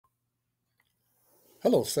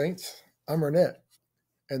Hello, Saints. I'm Ernest,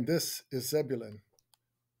 and this is Zebulun,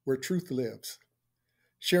 where truth lives,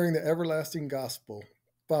 sharing the everlasting gospel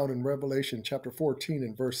found in Revelation chapter 14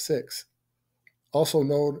 and verse 6, also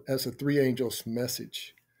known as the three angels'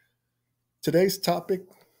 message. Today's topic: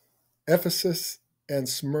 Ephesus and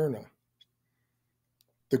Smyrna,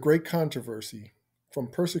 the great controversy, from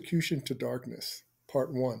persecution to darkness,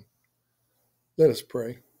 part 1. Let us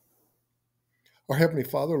pray. Our Heavenly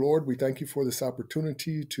Father, Lord, we thank you for this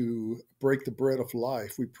opportunity to break the bread of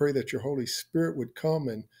life. We pray that your Holy Spirit would come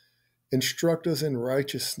and instruct us in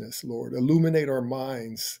righteousness, Lord. Illuminate our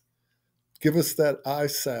minds. Give us that eye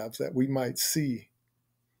salve that we might see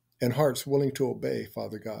and hearts willing to obey,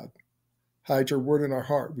 Father God. Hide your word in our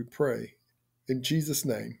heart, we pray. In Jesus'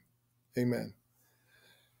 name, amen.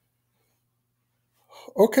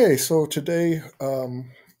 Okay, so today,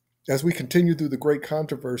 as we continue through the great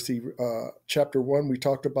controversy, chapter 1, we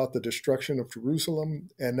talked about the destruction of Jerusalem,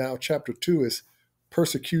 and now chapter 2 is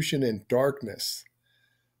persecution and darkness.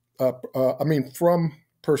 From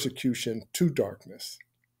persecution to darkness.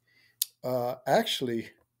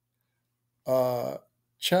 Actually,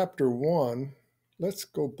 chapter 1, let's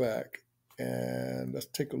go back and let's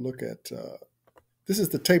take a look at this is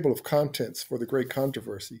the table of contents for the great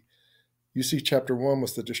controversy. You see, chapter 1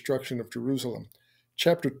 was the destruction of Jerusalem.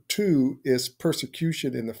 Chapter 2 is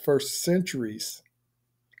persecution in the first centuries.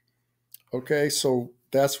 Okay, so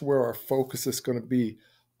that's where our focus is going to be,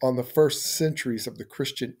 on the first centuries of the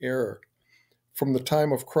Christian era, from the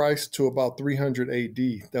time of Christ to about 300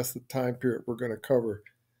 AD. That's the time period we're going to cover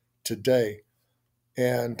today.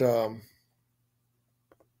 And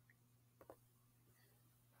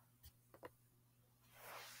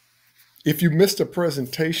if you missed a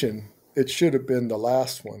presentation, it should have been the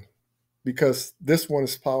last one, because this one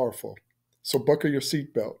is powerful. So buckle your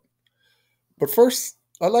seatbelt. But first,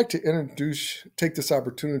 I'd like to take this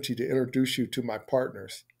opportunity to introduce you to my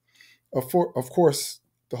partners. Of course,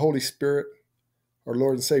 the Holy Spirit, our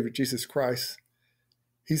Lord and Savior Jesus Christ,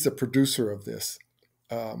 he's the producer of this.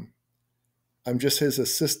 I'm just his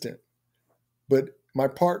assistant. But my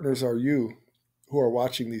partners are you who are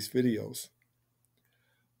watching these videos.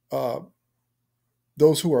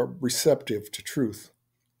 Those who are receptive to truth.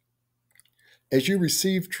 As you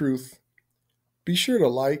receive truth, be sure to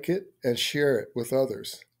like it and share it with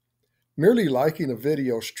others. Merely liking a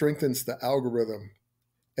video strengthens the algorithm,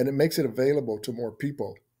 and it makes it available to more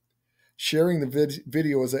people. Sharing the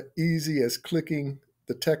video is as easy as clicking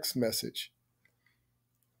the text message.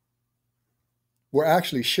 Well,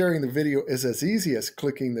 actually, sharing the video is as easy as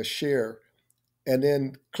clicking the share and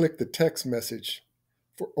then click the text message,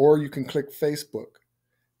 or you can click Facebook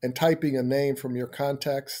and typing a name from your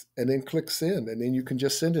contacts and then click send, and then you can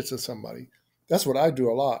just send it to somebody. That's what I do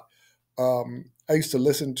a lot. I used to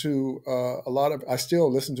listen to I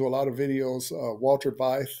still listen to a lot of videos, Walter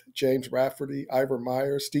Veith, James Rafferty, Ivor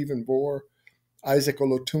Myers, Stephen Bohr, Isaac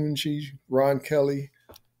Olatunji, Ron Kelly,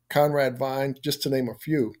 Conrad Vine, just to name a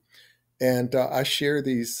few. And I share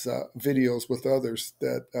these videos with others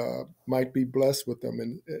that might be blessed with them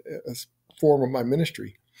in a form of my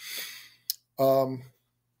ministry.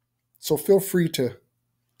 So feel free to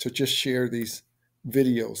just share these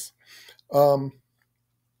videos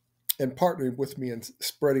and partner with me in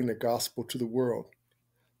spreading the gospel to the world.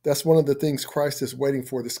 That's one of the things Christ is waiting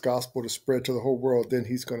for, this gospel to spread to the whole world. Then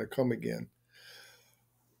he's going to come again.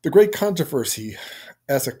 The Great Controversy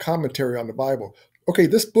as a commentary on the Bible. Okay,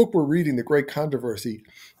 this book we're reading, The Great Controversy,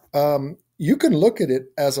 you can look at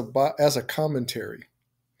it as a commentary.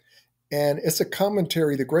 And it's a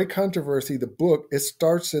commentary. The Great Controversy, the book, it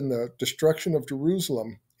starts in the destruction of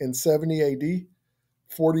Jerusalem in 70 AD,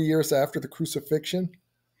 40 years after the crucifixion,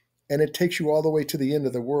 and it takes you all the way to the end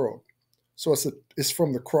of the world. So it's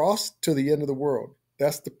from the cross to the end of the world.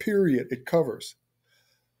 That's the period it covers.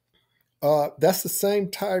 That's the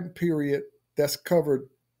same time period that's covered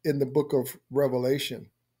in the book of Revelation.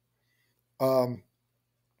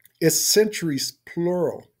 It's centuries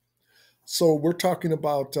plural. So we're talking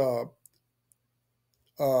about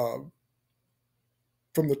from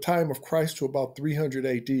the time of Christ to about 300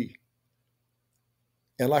 AD.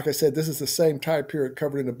 And like I said, this is the same time period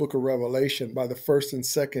covered in the book of Revelation by the first and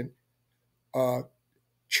second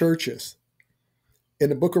churches. In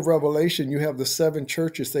the book of Revelation, you have the 7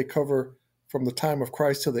 churches. They cover from the time of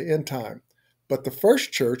Christ to the end time. But the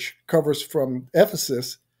first church covers from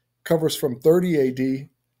Ephesus, covers from 30 AD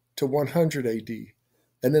to 100 AD.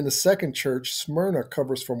 And then the second church, Smyrna,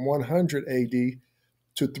 covers from 100 AD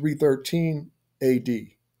to 313 AD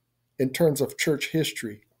in terms of church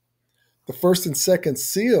history. The first and second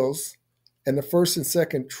seals and the first and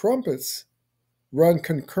second trumpets run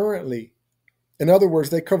concurrently In other words,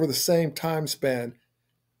 they cover the same time span,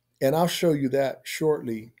 and I'll show you that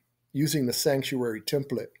shortly using the sanctuary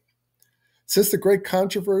template. Since the great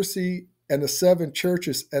controversy and the seven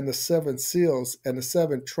churches and the seven seals and the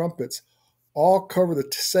seven trumpets all cover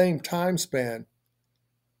the same time span,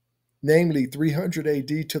 namely 300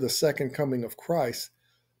 AD to the second coming of Christ,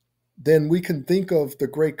 then we can think of the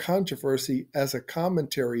great controversy as a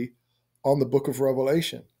commentary on the book of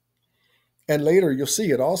Revelation. And later you'll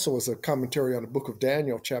see it also as a commentary on the book of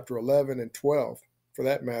Daniel, chapter 11 and 12, for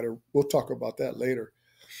that matter. We'll talk about that later.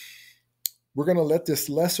 We're going to let this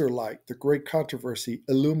lesser light, the great controversy,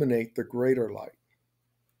 illuminate the greater light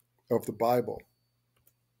of the Bible.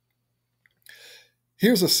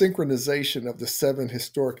 Here's a synchronization of the seven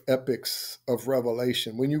historic epics of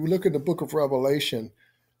Revelation. When you look at the book of Revelation,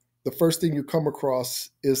 the first thing you come across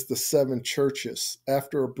is the seven churches.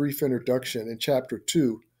 After a brief introduction in chapter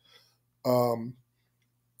 2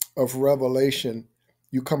 of Revelation,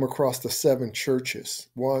 you come across the seven churches.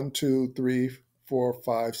 1, 2, 3, 4,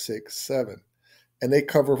 5, 6, 7. And they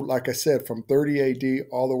cover, like I said, from 30 AD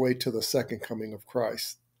all the way to the second coming of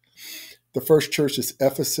Christ. The first church is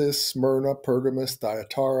Ephesus, Smyrna, Pergamos,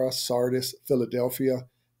 Thyatira, Sardis, Philadelphia,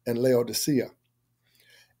 and Laodicea.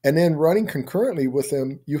 And then running concurrently with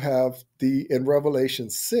them, you have in Revelation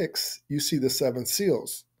 6, you see the seven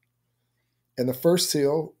seals. And the first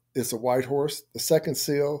seal is a white horse. The second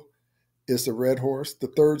seal is the red horse. The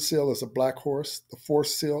third seal is a black horse. The fourth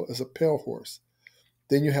seal is a pale horse.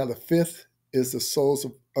 Then you have the fifth is the souls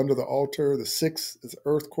under the altar. The sixth is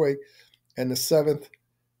earthquake. And the seventh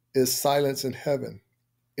is silence in heaven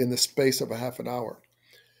in the space of a half an hour.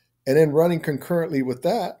 And then running concurrently with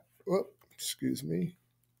that, you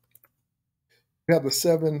have the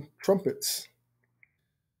seven trumpets.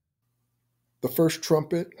 The first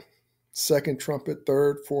trumpet, second trumpet,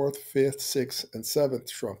 third, fourth, fifth, sixth, and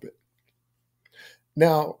seventh trumpet.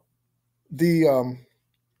 Now, the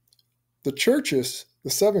churches, the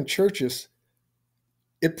seven churches,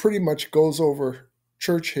 it pretty much goes over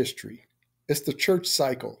church history. It's the church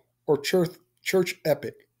cycle or church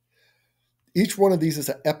epic. Each one of these is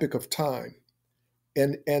an epic of time.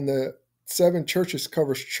 And the seven churches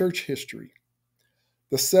covers church history.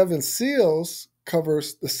 The seven seals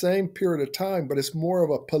covers the same period of time, but it's more of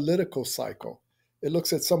a political cycle. It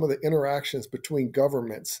looks at some of the interactions between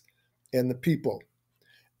governments and the people.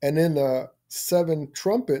 And then the seven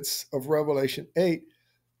trumpets of Revelation 8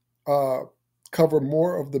 cover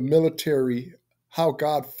more of the military, how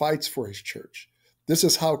God fights for his church. This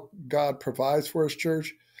is how God provides for his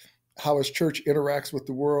church, how his church interacts with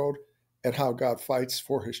the world, and how God fights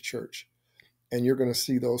for his church. And you're going to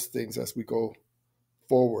see those things as we go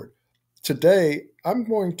forward. Today, I'm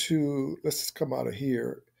going to, let's come out of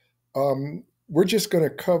here. We're just going to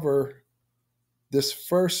cover this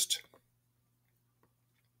first,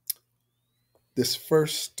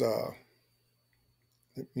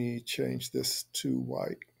 let me change this to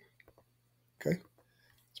white. Okay.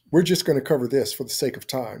 We're just going to cover this for the sake of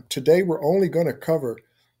time. Today, we're only going to cover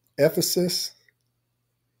Ephesus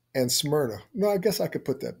and Smyrna. No, I guess I could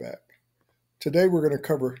put that back. Today, we're going to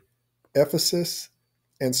cover Ephesus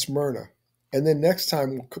and Smyrna. And then next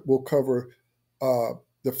time, we'll cover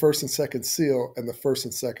the first and second seal and the first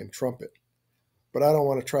and second trumpet. But I don't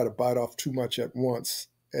want to try to bite off too much at once.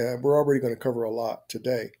 And we're already going to cover a lot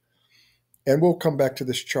today. And we'll come back to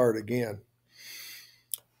this chart again.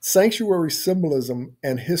 Sanctuary symbolism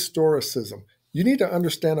and historicism. You need to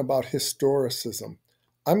understand about historicism.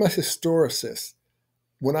 I'm a historicist.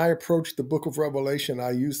 When I approach the book of Revelation,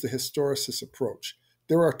 I use the historicist approach.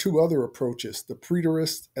 There are two other approaches, the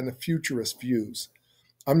preterist and the futurist views.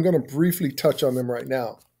 I'm going to briefly touch on them right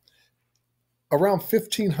now. Around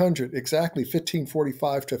 1500, exactly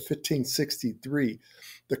 1545 to 1563,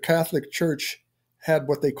 the Catholic Church had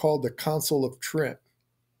what they called the Council of Trent.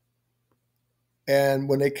 And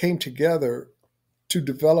when they came together to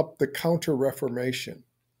develop the Counter-Reformation.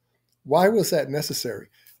 Why was that necessary?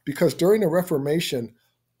 Because during the Reformation,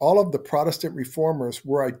 all of the Protestant reformers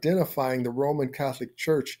were identifying the Roman Catholic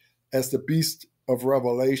Church as the beast of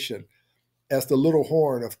Revelation, as the little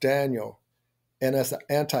horn of Daniel, and as the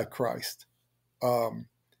Antichrist, and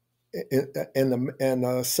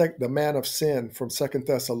the man of sin from 2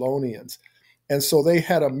 Thessalonians. And so they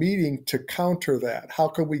had a meeting to counter that. How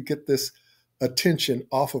can we get this attention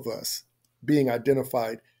off of us being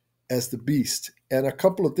identified as the beast? And a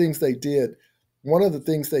couple of things they did. One of the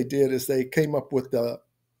things they did is they came up with the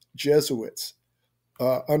Jesuits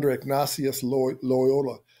under Ignatius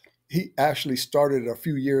Loyola. He actually started a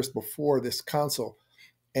few years before this council.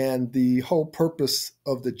 And the whole purpose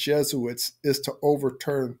of the Jesuits is to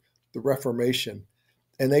overturn the Reformation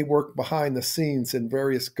and they work behind the scenes in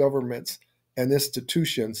various governments and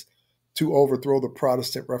institutions to overthrow the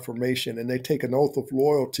Protestant Reformation. And they take an oath of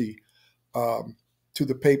loyalty to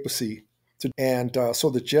the papacy. And so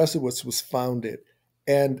the Jesuits was founded.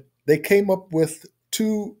 And they came up with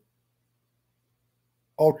two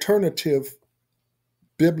alternative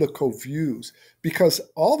biblical views because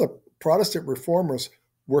all the Protestant reformers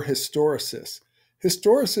were historicists.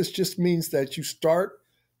 Historicist just means that you start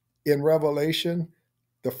in Revelation.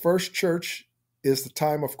 The first church is the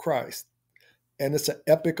time of Christ, and it's an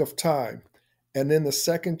epic of time. And then the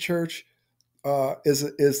second church is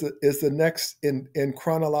the next in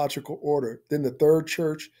chronological order. Then the third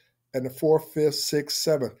church, and the fourth, fifth, sixth,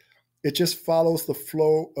 seventh. It just follows the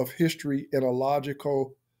flow of history in a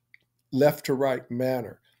logical left to right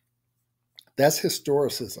manner. That's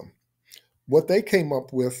historicism. What they came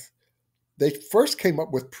up with, they first came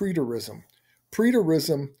up with preterism.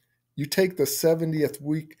 Preterism, you take the 70th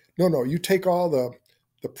week, you take all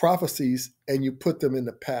the prophecies and you put them in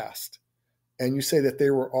the past. And you say that they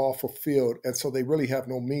were all fulfilled, and so they really have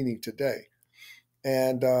no meaning today.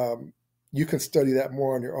 And you can study that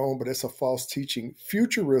more on your own, but it's a false teaching.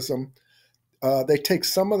 Futurism, they take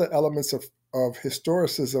some of the elements of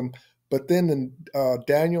historicism, but then in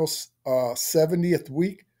Daniel's 70th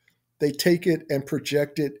week, they take it and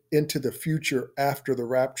project it into the future after the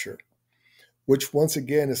rapture, which once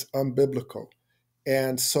again is unbiblical.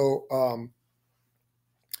 And so,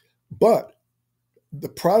 but the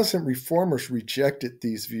Protestant reformers rejected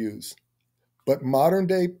these views, but modern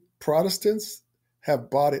day Protestants have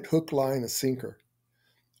bought it hook, line, and sinker.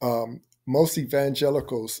 Most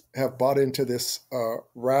evangelicals have bought into this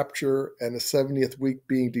rapture and the 70th week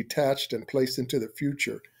being detached and placed into the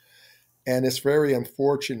future. And it's very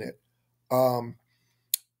unfortunate.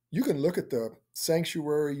 You can look at the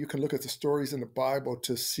sanctuary, you can look at the stories in the Bible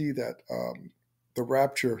to see that the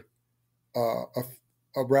rapture,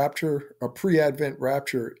 a pre-Advent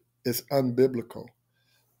rapture, is unbiblical.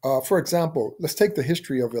 For example, let's take the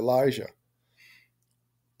history of Elijah.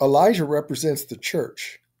 Elijah represents the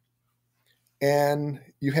church. And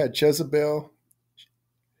you had Jezebel.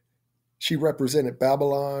 She represented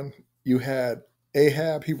Babylon. You had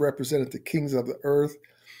Ahab. He represented the kings of the earth.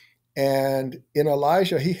 And in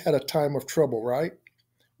Elijah, he had a time of trouble, right?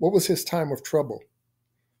 What was his time of trouble?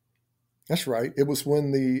 That's right. It was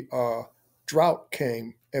when the drought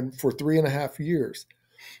came, and for 3.5 years.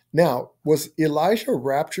 Now, was Elijah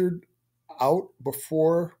raptured out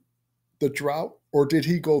before the drought, or did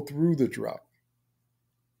he go through the drought?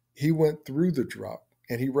 He went through the drought,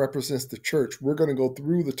 and he represents the church. We're going to go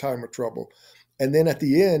through the time of trouble. And then at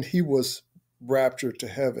the end, he was raptured to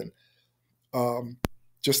heaven,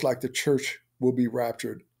 just like the church will be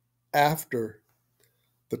raptured after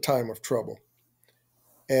the time of trouble.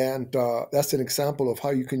 And that's an example of how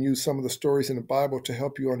you can use some of the stories in the Bible to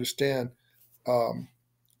help you understand,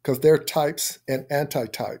 because they're types and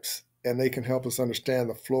antitypes, and they can help us understand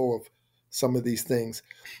the flow of some of these things.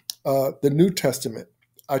 The New Testament.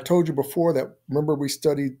 I told you before that, remember, we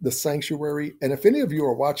studied the sanctuary. And if any of you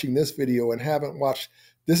are watching this video and haven't watched,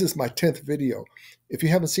 this is my 10th video. If you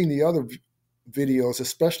haven't seen the other videos,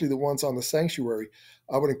 especially the ones on the sanctuary,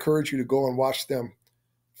 I would encourage you to go and watch them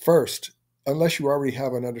first, unless you already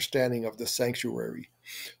have an understanding of the sanctuary.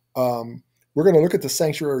 We're going to look at the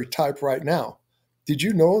sanctuary type right now. Did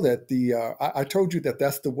you know that I told you that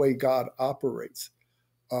that's the way God operates?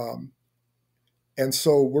 And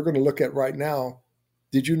so we're going to look at right now,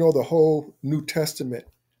 did you know the whole New Testament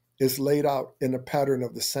is laid out in the pattern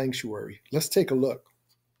of the sanctuary? Let's take a look.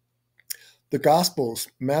 The Gospels,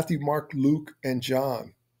 Matthew, Mark, Luke, and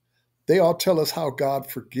John, they all tell us how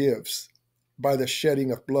God forgives by the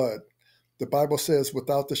shedding of blood. The Bible says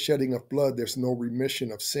without the shedding of blood, there's no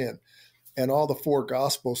remission of sin. And all the four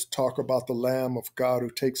Gospels talk about the Lamb of God who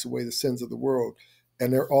takes away the sins of the world.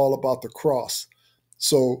 And they're all about the cross.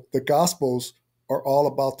 So the Gospels are all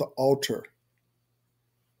about the altar.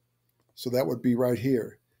 So that would be right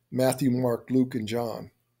here, Matthew, Mark, Luke, and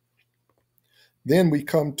John. Then we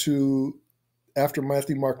come to, after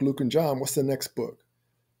Matthew, Mark, Luke, and John, what's the next book?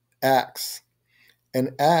 Acts.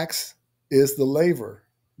 And Acts is the laver.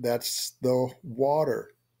 That's the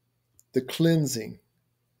water, the cleansing,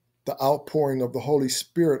 the outpouring of the Holy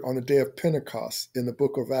Spirit on the day of Pentecost in the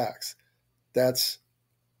book of Acts. That's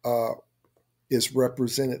is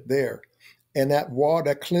represented there. And that water,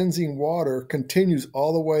 that cleansing water, continues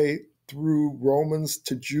all the way through Romans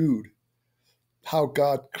to Jude, how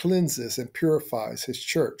God cleanses and purifies his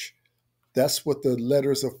church. That's what the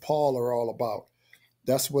letters of Paul are all about.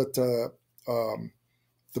 That's what the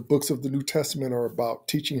books of the New Testament are about,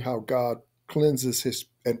 teaching how God cleanses his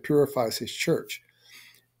and purifies his church.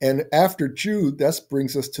 And after Jude, that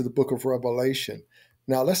brings us to the book of Revelation.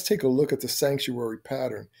 Now let's take a look at the sanctuary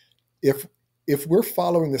pattern. If we're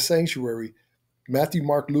following the sanctuary, Matthew,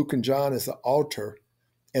 Mark, Luke, and John is the altar,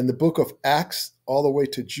 and the book of Acts all the way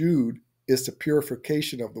to Jude is the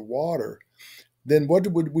purification of the water, then what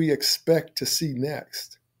would we expect to see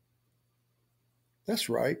next? That's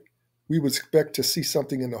right. We would expect to see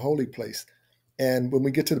something in the holy place. And when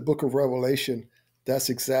we get to the book of Revelation, that's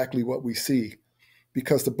exactly what we see.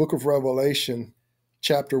 Because the book of Revelation,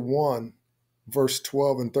 chapter 1, verse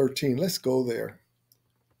 12 and 13, let's go there.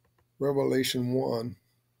 Revelation 1,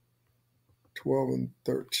 12 and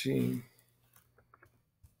 13.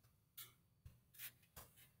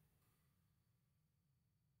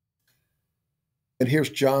 And here's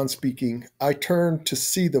John speaking. I turned to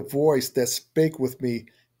see the voice that spake with me,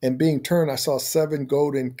 and being turned, I saw 7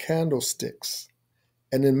 golden candlesticks.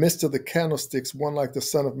 And in the midst of the candlesticks, one like the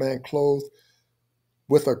Son of Man, clothed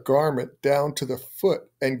with a garment down to the foot,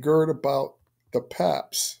 and girt about the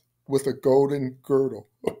paps with a golden girdle.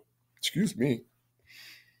 Excuse me.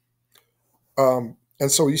 And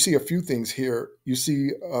so you see a few things here. You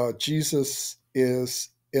see Jesus is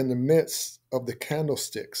in the midst of the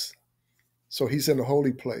candlesticks. So he's in the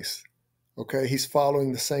holy place. Okay, he's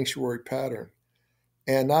following the sanctuary pattern.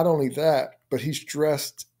 And not only that, but he's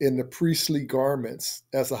dressed in the priestly garments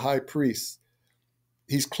as a high priest.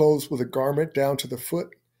 He's clothed with a garment down to the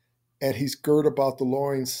foot, and he's girt about the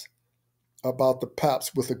loins, about the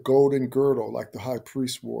paps with a golden girdle like the high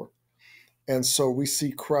priest wore. And so we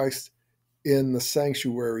see Christ in the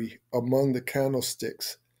sanctuary among the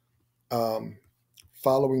candlesticks,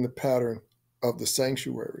 following the pattern of the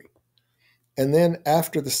sanctuary. And then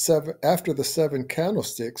after the seven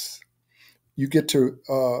candlesticks, you get to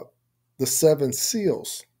the 7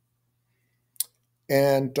 seals.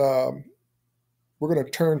 And we're going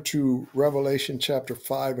to turn to Revelation chapter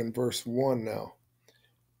 5 and verse 1 now.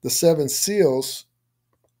 The 7 seals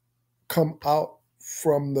come out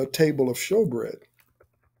from the table of showbread.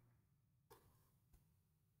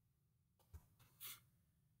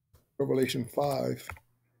 Revelation 5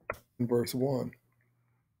 and verse 1.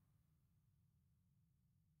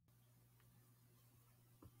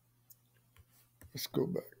 Let's go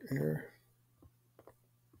back here.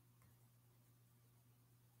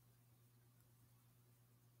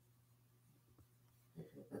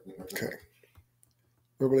 Okay.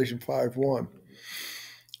 Revelation 5:1.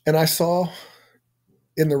 And I saw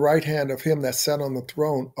in the right hand of him that sat on the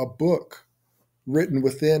throne a book written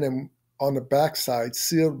within and on the backside,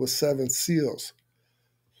 sealed with 7 seals.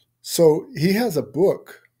 So he has a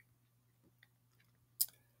book,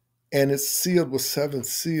 and it's sealed with 7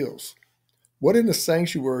 seals. What in the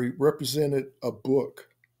sanctuary represented a book?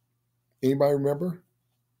 Anybody remember?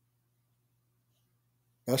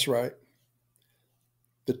 That's right.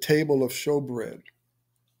 The table of showbread.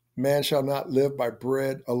 Man shall not live by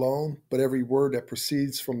bread alone, but every word that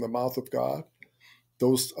proceeds from the mouth of God.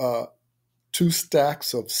 Those 2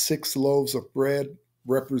 stacks of 6 loaves of bread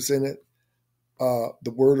represented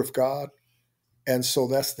the word of God. And so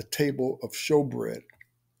that's the table of showbread.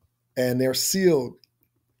 And they're sealed.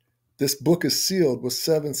 This book is sealed with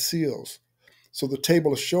 7 seals. So the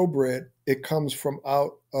table of showbread, it comes from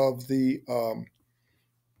out of the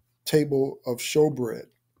table of showbread.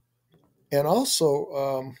 And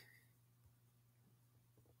also,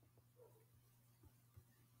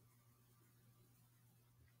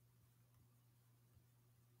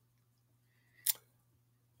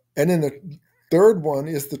 and then the third one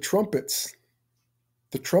is the trumpets.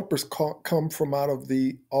 The trumpets come from out of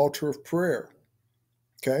the altar of prayer.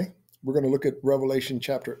 Okay? We're going to look at Revelation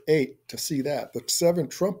chapter 8 to see that. The 7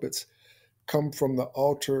 trumpets come from the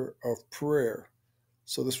altar of prayer.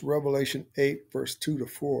 So this Revelation 8, verse 2 to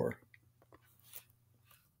 4.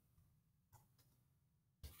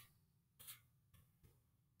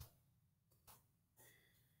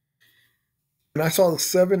 And I saw the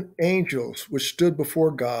 7 angels which stood before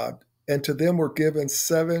God, and to them were given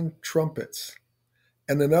 7 trumpets.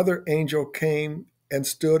 And another angel came and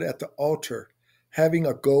stood at the altar, having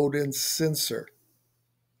a golden censer.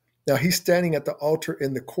 Now he's standing at the altar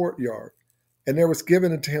in the courtyard, and there was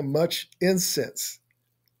given unto him much incense,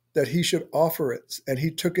 that he should offer it. And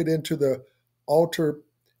he took it into the altar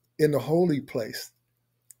in the holy place,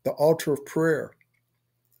 the altar of prayer,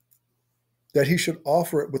 that he should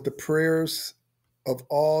offer it with the prayers of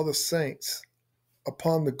all the saints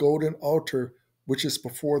upon the golden altar which is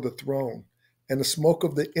before the throne. And the smoke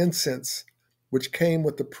of the incense which came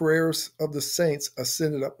with the prayers of the saints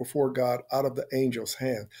ascended up before God out of the angel's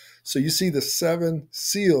hand. So you see the 7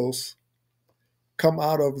 seals come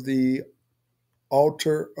out of the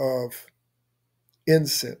altar of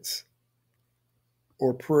incense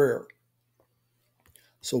or prayer.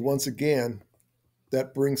 So once again,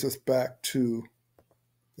 that brings us back to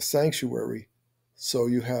the sanctuary. So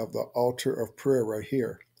you have the altar of prayer right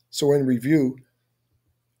here. So in review,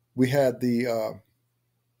 we had the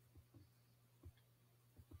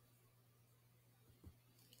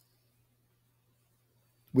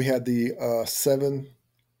seven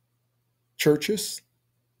churches,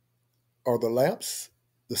 or the lamps,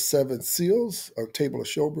 the seven seals, or table of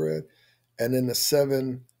showbread, and then the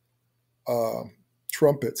seven uh,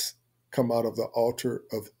 trumpets come out of the altar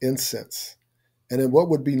of incense. And then what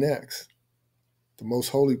would be next? The most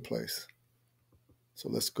holy place. So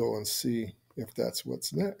let's go and see if that's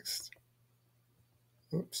what's next.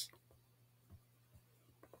 Oops.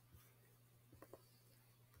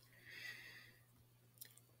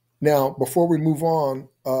 Now, before we move on,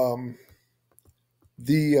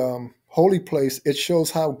 the holy place, it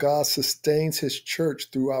shows how God sustains his church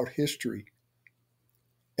throughout history.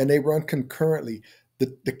 And they run concurrently.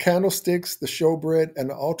 The candlesticks, the showbread, and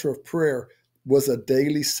the altar of prayer was a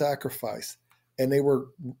daily sacrifice. And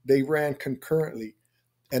they ran concurrently.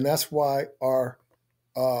 And that's why our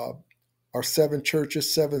seven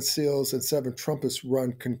churches, seven seals, and seven trumpets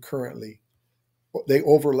run concurrently. They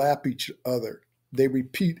overlap each other. They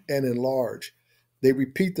repeat and enlarge. They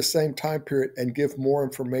repeat the same time period and give more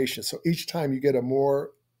information. So each time you get a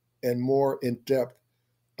more and more in-depth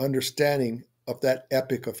understanding of that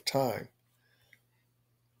epoch of time.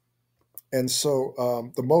 And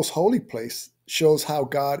so the most holy place shows how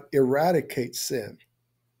God eradicates sin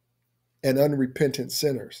and unrepentant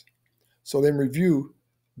sinners. So then review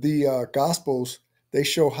the Gospels. They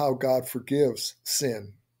show how God forgives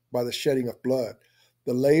sin by the shedding of blood.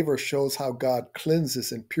 The laver shows how God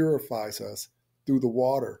cleanses and purifies us through the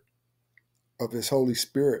water of his Holy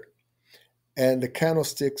Spirit. And the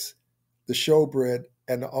candlesticks, the showbread,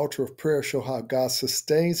 and the altar of prayer show how God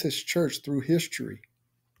sustains his church through history,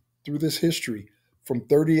 through this history, from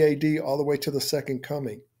 30 AD all the way to the second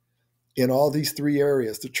coming, in all these three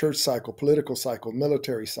areas: the church cycle, political cycle,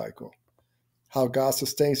 military cycle, how God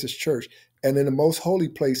sustains his church. And in the most holy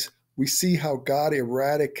place, we see how God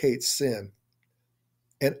eradicates sin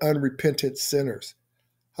and unrepentant sinners,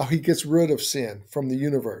 how he gets rid of sin from the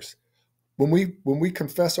universe. When we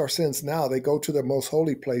confess our sins now, they go to the most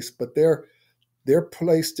holy place, but they're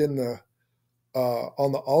placed in the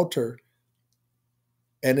on the altar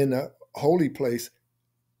and in the holy place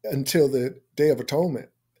until the Day of Atonement,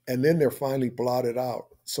 and then they're finally blotted out.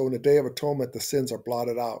 So in the Day of Atonement, the sins are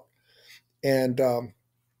blotted out, and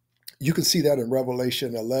you can see that in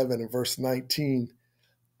Revelation 11 and verse 19,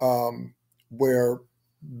 where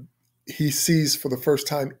he sees for the first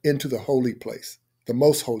time into the holy place, the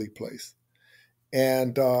most holy place,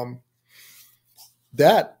 and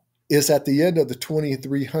that is at the end of the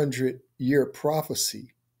 2300-year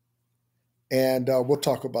prophecy. And we'll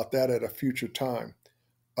talk about that at a future time.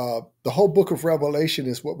 The whole book of Revelation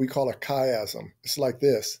is what we call a chiasm. It's like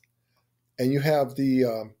this. And you have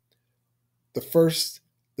the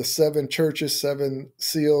seven churches, seven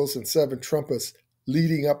seals, and seven trumpets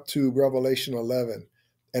leading up to Revelation 11.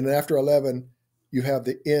 And after 11, you have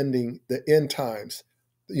the end times,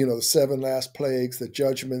 the seven last plagues, the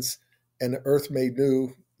judgments, and the earth made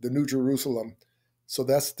new, the New Jerusalem. So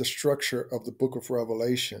that's the structure of the book of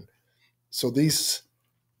Revelation. So these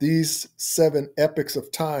seven epochs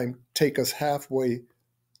of time take us halfway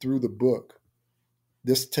through the book.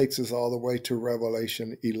 This takes us all the way to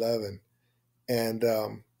Revelation 11. And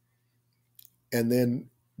then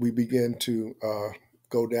we begin to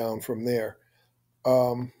go down from there.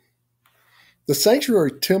 The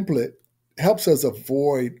sanctuary template helps us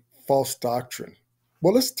avoid false doctrine.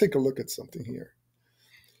 Well, let's take a look at something here.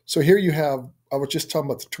 So here you have, I was just talking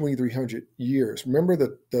about the 2300 years. Remember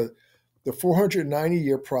that the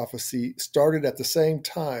 490-year prophecy started at the same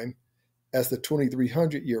time as the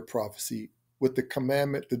 2300-year prophecy, with the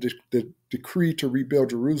commandment, the decree to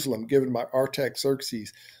rebuild Jerusalem given by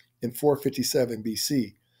Artaxerxes in 457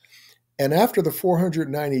 BC. And after the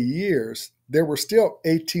 490 years, there were still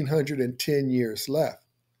 1,810 years left.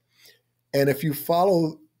 And if you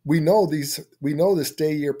follow, we know this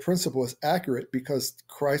day-year principle is accurate because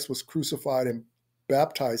Christ was crucified and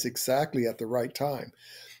baptized exactly at the right time.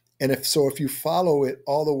 And if you follow it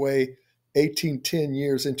all the way 1810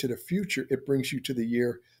 years into the future, it brings you to the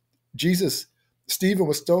year Stephen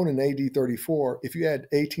was stoned in AD 34. If you add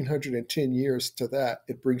 1,810 years to that,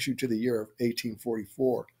 it brings you to the year of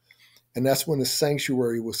 1844. And that's when the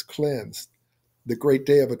sanctuary was cleansed. The great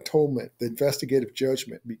day of atonement, the investigative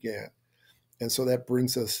judgment began. And so that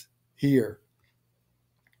brings us here.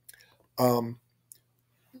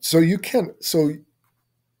 So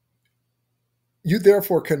You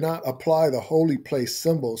therefore cannot apply the holy place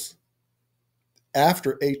symbols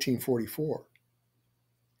after 1844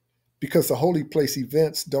 because the holy place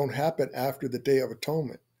events don't happen after the Day of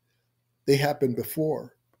Atonement. They happen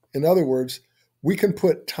before. In other words, we can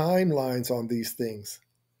put timelines on these things.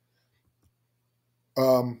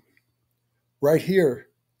 Right here,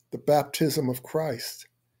 the baptism of Christ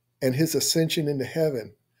and his ascension into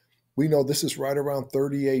heaven. We know this is right around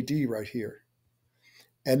 30 AD right here.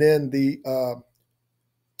 And then the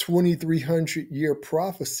 2300-year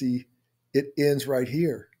prophecy, it ends right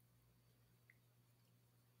here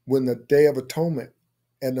when the Day of Atonement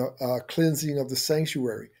and the cleansing of the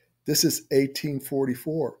sanctuary. This is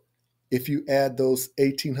 1844. If you add those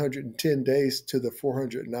 1810 days to the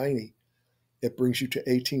 490, it brings you to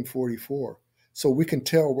 1844. So we can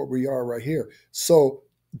tell what we are right here. So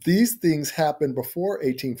these things happened before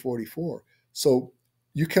 1844. So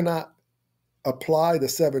you cannot apply the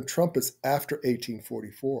seven trumpets after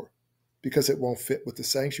 1844 because it won't fit with the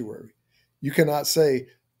sanctuary. You cannot say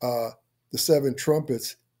the seven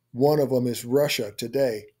trumpets, one of them is Russia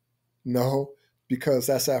today. No, because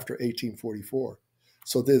that's after 1844.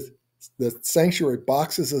 So the sanctuary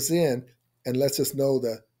boxes us in and lets us know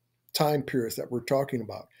the time periods that we're talking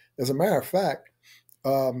about. As a matter of fact,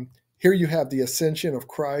 here you have the ascension of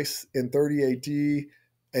Christ in 30 AD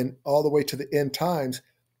and all the way to the end times.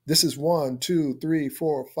 This is 1, 2, 3,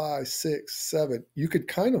 4, 5, 6, 7. You could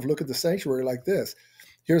kind of look at the sanctuary like this.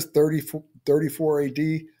 Here's 34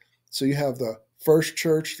 AD. So you have the first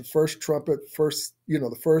church, the first trumpet,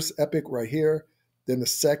 the first epic right here, then the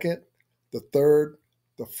second, the third,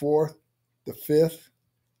 the fourth, the fifth,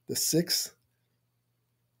 the sixth,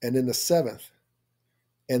 and then the seventh.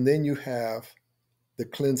 And then you have the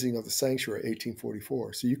cleansing of the sanctuary,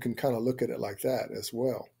 1844. So you can kind of look at it like that as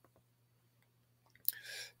well.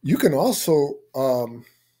 You can also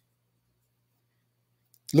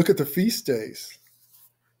look at the feast days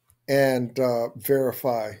and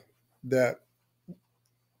verify that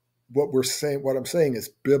what I'm saying is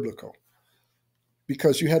biblical.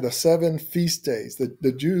 Because you had the 7 feast days.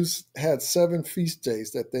 The Jews had 7 feast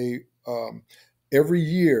days that they, every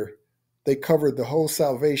year, they covered the whole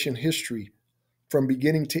salvation history from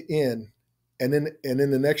beginning to end. And then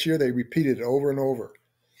the next year, they repeated it over and over.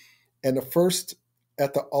 And the first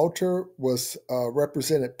at the altar was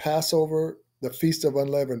represented Passover, the Feast of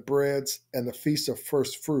Unleavened Breads, and the Feast of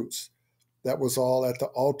First Fruits. That was all at the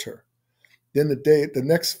altar. Then the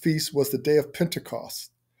next feast was the day of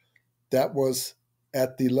Pentecost. That was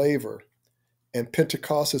at the laver. And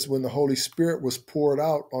Pentecost is when the Holy Spirit was poured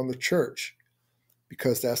out on the church,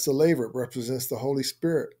 because that's the laver. It represents the Holy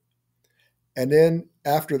Spirit. And then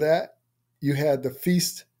after that, you had the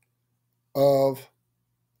Feast of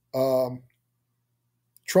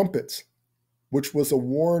Trumpets, which was a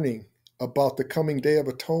warning about the coming Day of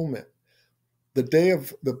Atonement.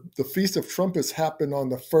 The Feast of Trumpets happened on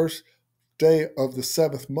the first day of the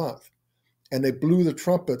 7th month, and they blew the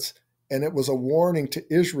trumpets, and it was a warning to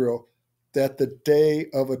Israel that the Day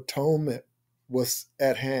of Atonement was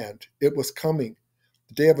at hand. It was coming.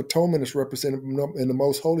 The Day of Atonement is represented in the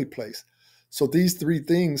most holy place. So these 3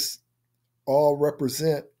 things all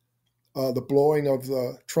represent the blowing of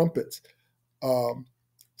the trumpets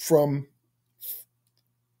from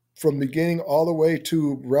beginning all the way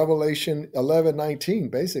to Revelation 11:19,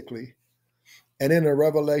 basically. And in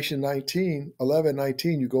Revelation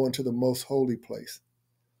 11:19, you go into the most holy place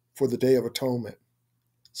for the Day of Atonement.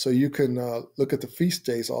 So you can look at the feast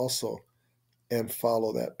days also and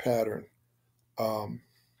follow that pattern.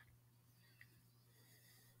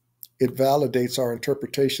 It validates our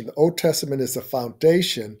interpretation. The Old Testament is the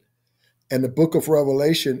foundation, and the book of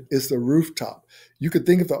Revelation is the rooftop. You could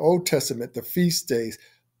think of the Old Testament, the feast days,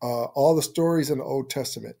 all the stories in the Old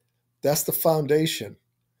Testament. That's the foundation.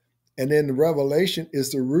 And then the Revelation is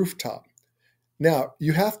the rooftop. Now,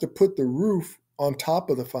 you have to put the roof on top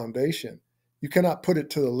of the foundation. You cannot put it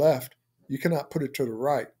to the left. You cannot put it to the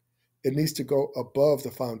right. It needs to go above the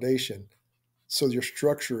foundation so your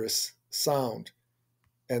structure is sound.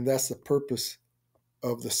 And that's the purpose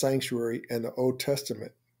of the sanctuary and the Old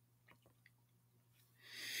Testament.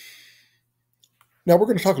 Now we're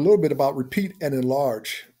going to talk a little bit about repeat and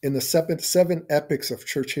enlarge in the seven epics of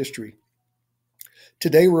church history.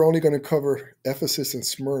 Today we're only going to cover Ephesus and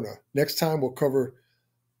Smyrna. Next time we'll cover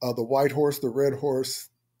the white horse, the red horse,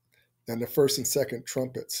 and the first and second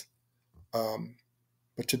trumpets.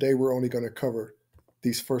 But today we're only going to cover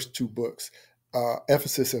these first 2 books,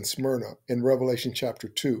 Ephesus and Smyrna in Revelation chapter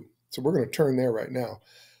 2. So we're going to turn there right now.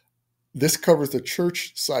 This covers the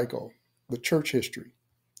church cycle, the church history.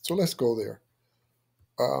 So let's go there.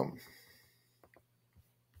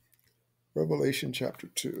 Revelation chapter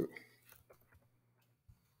 2.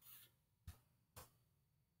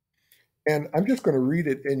 And I'm just going to read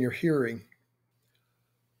it in your hearing.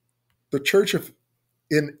 The church of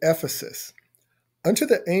in Ephesus. Unto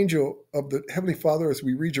the angel of the Heavenly Father, as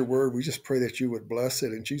we read your word, we just pray that you would bless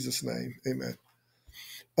it in Jesus' name. Amen.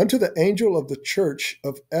 Unto the angel of the church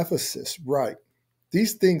of Ephesus write,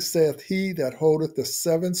 These things saith he that holdeth the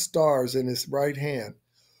 7 stars in his right hand,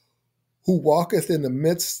 who walketh in the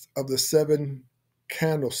midst of the 7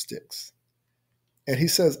 candlesticks. And he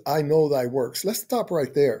says, I know thy works. Let's stop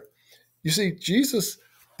right there. You see, Jesus,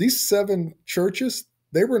 these 7 churches,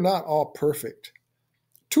 they were not all perfect.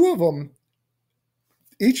 2 of them,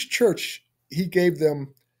 each church, he gave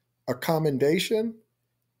them a commendation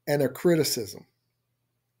and a criticism,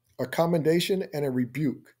 a commendation and a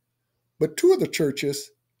rebuke. But 2 of the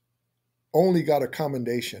churches only got a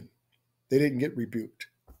commendation. They didn't get rebuked.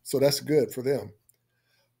 So that's good for them.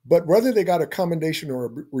 But whether they got a commendation or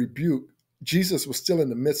a rebuke, Jesus was still in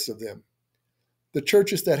the midst of them. The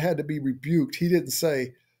churches that had to be rebuked, he didn't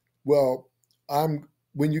say, well,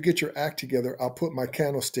 when you get your act together, I'll put my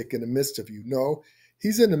candlestick in the midst of you. No,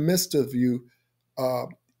 he's in the midst of you,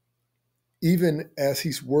 even as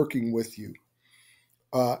he's working with you.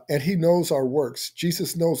 And he knows our works.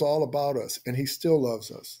 Jesus knows all about us, and he still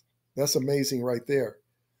loves us. That's amazing right there.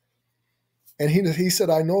 And he said,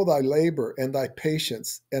 I know thy labor and thy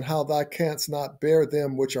patience, and how thou canst not bear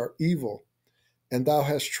them which are evil. And thou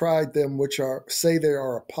hast tried them which say they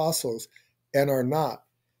are apostles and are not,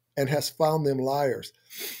 and hast found them liars.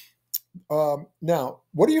 Now,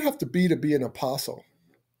 what do you have to be an apostle?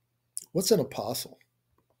 What's an apostle?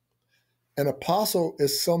 An apostle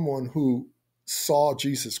is someone who saw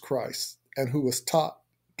Jesus Christ and who was taught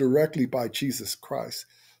directly by Jesus Christ.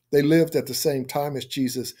 They lived at the same time as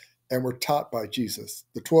Jesus and were taught by Jesus.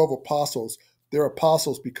 The 12 apostles, they're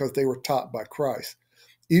apostles because they were taught by Christ.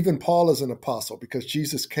 Even Paul is an apostle because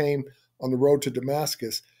Jesus came on the road to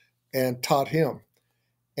Damascus and taught him.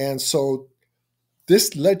 And so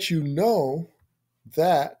this lets you know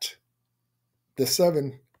that this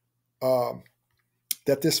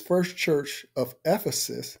first church of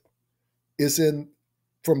Ephesus is in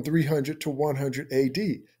from 300 to 100 AD.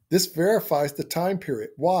 This verifies the time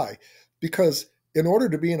period. Why? Because in order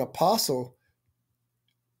to be an apostle,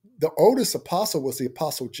 the oldest apostle was the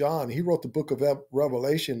Apostle John. He wrote the book of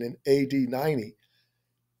Revelation in AD 90,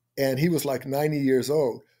 and he was like 90 years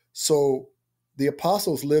old. So the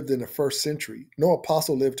apostles lived in the first century. No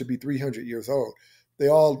apostle lived to be 300 years old. They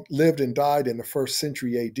all lived and died in the first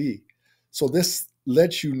century AD. So this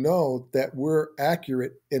lets you know that we're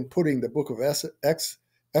accurate in putting the book of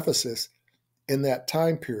Ephesus in that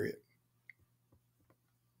time period.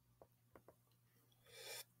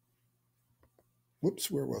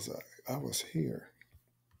 Whoops, where was I? I was here.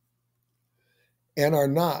 And are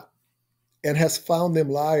not, and has found them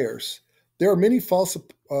liars. There are many false,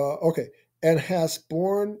 and has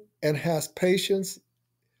borne and has patience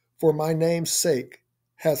for my name's sake,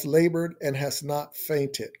 has labored and has not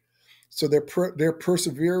fainted. So they're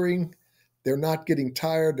persevering. They're not getting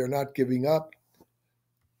tired. They're not giving up.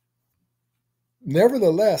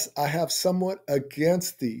 Nevertheless, I have somewhat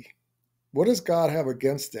against thee. What does God have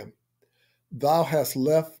against them? Thou hast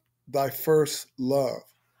left thy first love.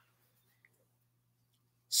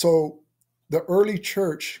 So the early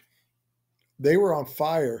church, they were on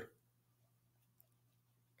fire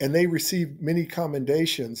and they received many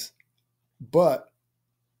commendations, but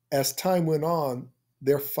as time went on,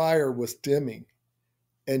 their fire was dimming,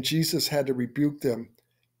 and Jesus had to rebuke them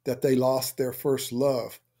that they lost their first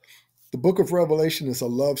love. The book of Revelation is a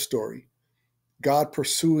love story. God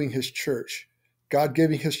pursuing his church, God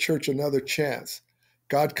giving his church another chance,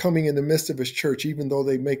 God coming in the midst of his church even though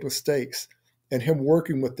they make mistakes, and him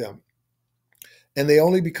working with them. And they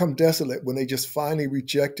only become desolate when they just finally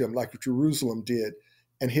reject him, like Jerusalem did,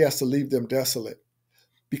 and he has to leave them desolate.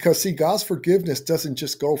 Because, see, God's forgiveness doesn't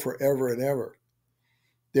just go forever and ever.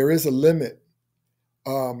 There is a limit.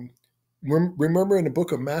 Remember in the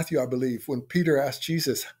book of Matthew, I believe, when Peter asked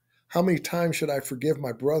Jesus, how many times should I forgive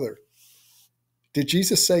my brother? Did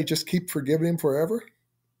Jesus say just keep forgiving him forever?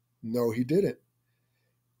 No, he didn't.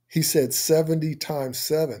 He said 70 times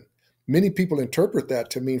 7. Many people interpret that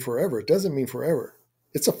to mean forever. It doesn't mean forever.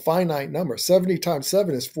 It's a finite number. 70 times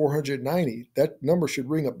 7 is 490. That number should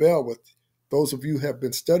ring a bell with those of you who have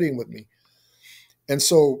been studying with me. And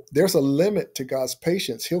so there's a limit to God's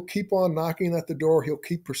patience. He'll keep on knocking at the door. He'll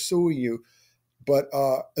keep pursuing you. But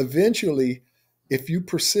eventually, if you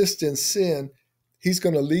persist in sin, he's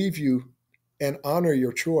going to leave you and honor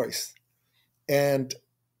your choice. And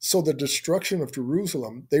So the destruction of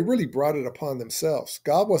Jerusalem, they really brought it upon themselves.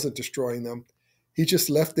 God wasn't destroying them. He just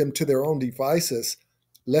left them to their own devices,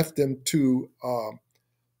 left them to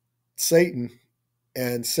Satan,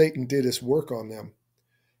 and Satan did his work on them.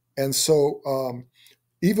 And so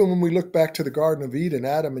even when we look back to the Garden of Eden,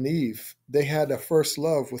 Adam and Eve, they had a first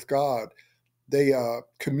love with God. They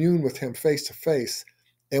communed with him face to face.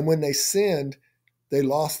 And when they sinned, they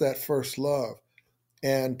lost that first love.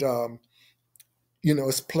 And,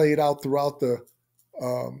 it's played out throughout the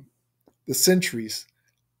centuries.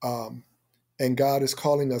 Um, and God is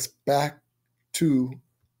calling us back to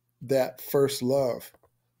that first love.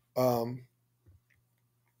 Um,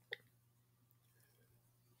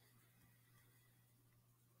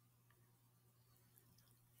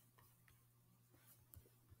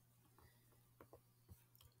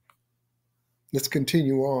 let's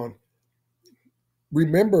continue on.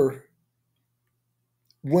 Remember,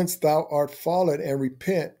 whence thou art fallen, and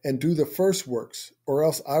repent and do the first works, or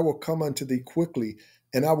else I will come unto thee quickly,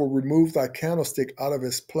 and I will remove thy candlestick out of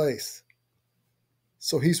its place.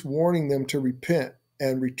 So he's warning them to repent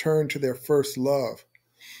and return to their first love.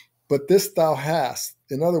 But this thou hast,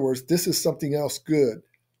 in other words, this is something else good,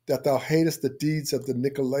 that thou hatest the deeds of the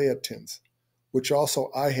Nicolaitans, which also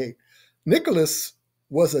I hate. Nicholas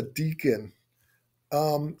was a deacon.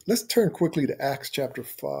 Let's turn quickly to Acts chapter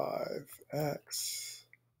 5. Acts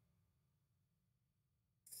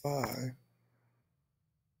 5.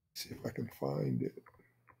 See if I can find it.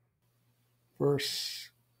 Verse.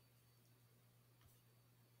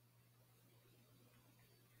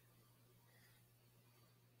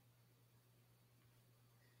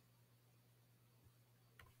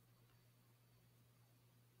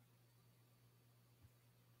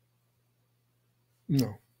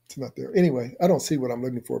 No, it's not there. Anyway, I don't see what I'm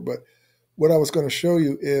looking for, but what I was going to show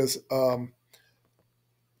you is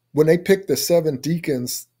when they picked the 7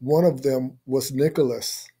 deacons, one of them was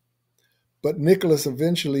Nicholas. But Nicholas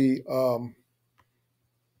eventually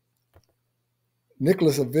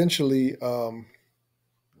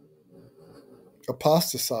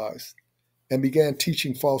apostatized and began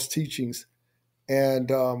teaching false teachings, and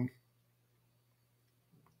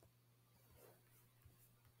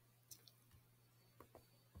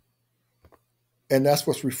that's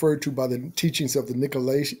what's referred to by the teachings of the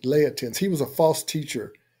Nicolaitans. He was a false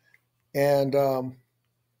teacher, and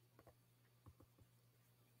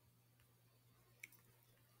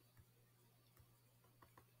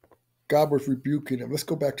God was rebuking him. Let's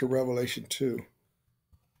go back to Revelation 2.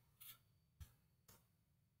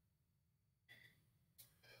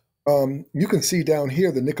 You can see down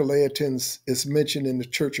here the Nicolaitans is mentioned in the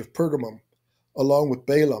church of Pergamum, along with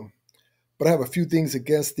Balaam. But I have a few things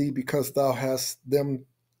against thee, because thou hast them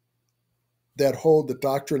that hold the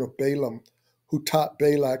doctrine of Balaam, who taught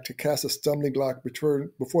Balak to cast a stumbling block before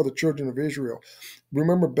the children of Israel.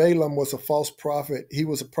 Remember, Balaam was a false prophet. He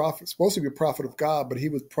was a prophet, supposed to be a prophet of God, but he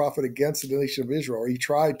was a prophet against the nation of Israel, or he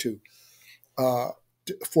tried to,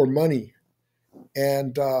 for money.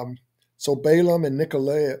 And so Balaam and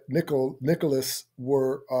Nicholas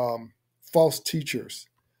were false teachers.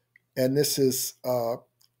 And this is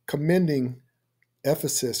commending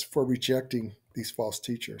Ephesus for rejecting these false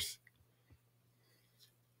teachers.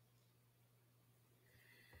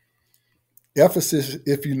 Ephesus,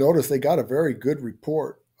 if you notice, they got a very good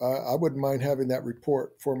report. I wouldn't mind having that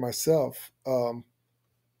report for myself.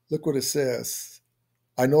 Look what it says.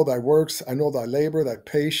 I know thy works, I know thy labor, thy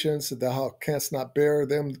patience, that thou canst not bear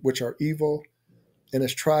them which are evil, and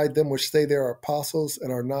hast tried them which say they are apostles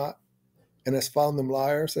and are not, and hast found them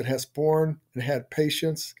liars, and hast borne and had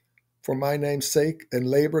patience for my name's sake, and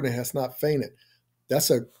labored and hast not fainted. That's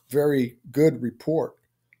a very good report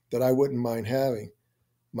that I wouldn't mind having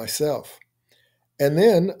myself. And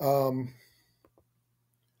then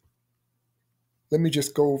let me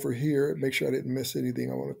just go over here and make sure I didn't miss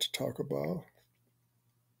anything I wanted to talk about.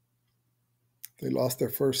 They lost their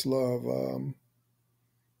first love.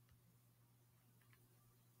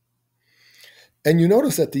 And you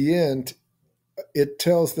notice at the end, it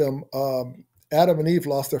tells them Adam and Eve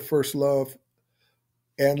lost their first love.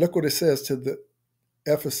 And look what it says to the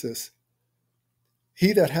Ephesus.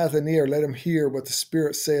 He that hath an ear, let him hear what the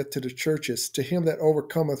Spirit saith to the churches. To him that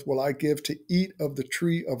overcometh will I give to eat of the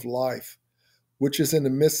tree of life, which is in the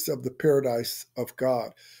midst of the paradise of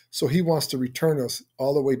God. So he wants to return us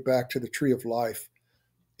all the way back to the tree of life.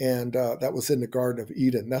 And that was in the Garden of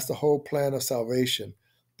Eden. That's the whole plan of salvation,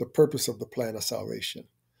 the purpose of the plan of salvation.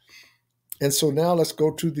 And so now let's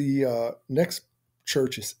go to the next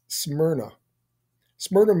churches, Smyrna.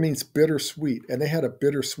 Smyrna means bittersweet, and they had a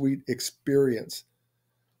bittersweet experience.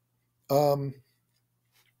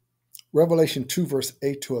 Revelation 2, verse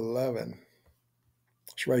 8 to 11.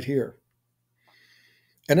 It's right here.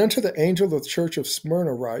 And unto the angel of the church of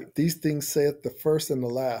Smyrna write, these things saith the first and the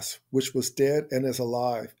last, which was dead and is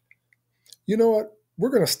alive. You know what? We're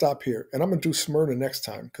going to stop here, and I'm going to do Smyrna next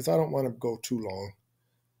time because I don't want to go too long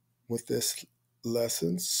with this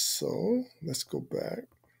lesson. So let's go back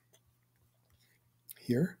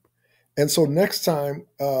here. And so next time,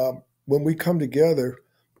 when we come together,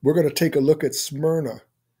 we're going to take a look at Smyrna.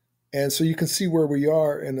 And so you can see where we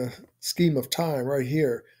are in a scheme of time right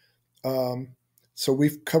here. So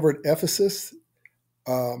we've covered Ephesus,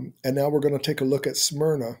 and now we're going to take a look at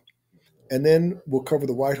Smyrna. And then we'll cover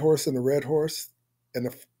the white horse and the red horse and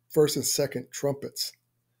the first and second trumpets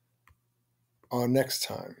on next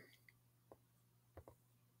time.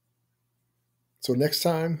 So next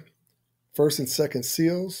time, first and second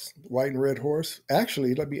seals, white and red horse.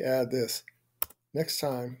 Actually, let me add this. Next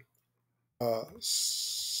time,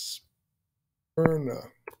 Smyrna,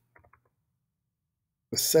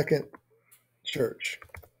 the second church.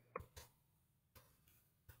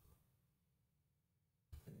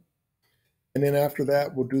 And then after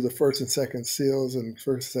that, we'll do the first and second seals and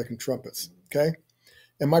first and second trumpets. Okay?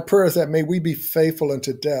 And my prayer is that may we be faithful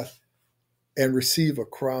unto death and receive a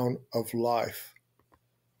crown of life.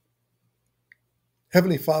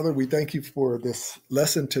 Heavenly Father, we thank you for this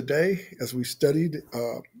lesson today as we studied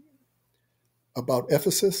about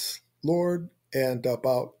Ephesus, Lord, and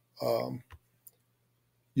about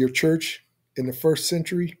your church in the first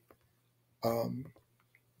century, in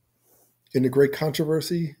the great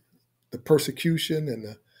controversy, the persecution, and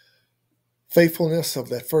the faithfulness of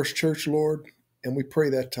that first church, Lord. And we pray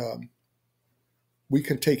that we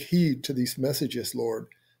can take heed to these messages, Lord,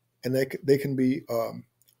 and they can be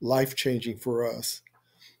life-changing for us.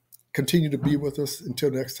 Continue to be with us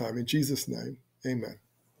until next time. In Jesus' name, amen.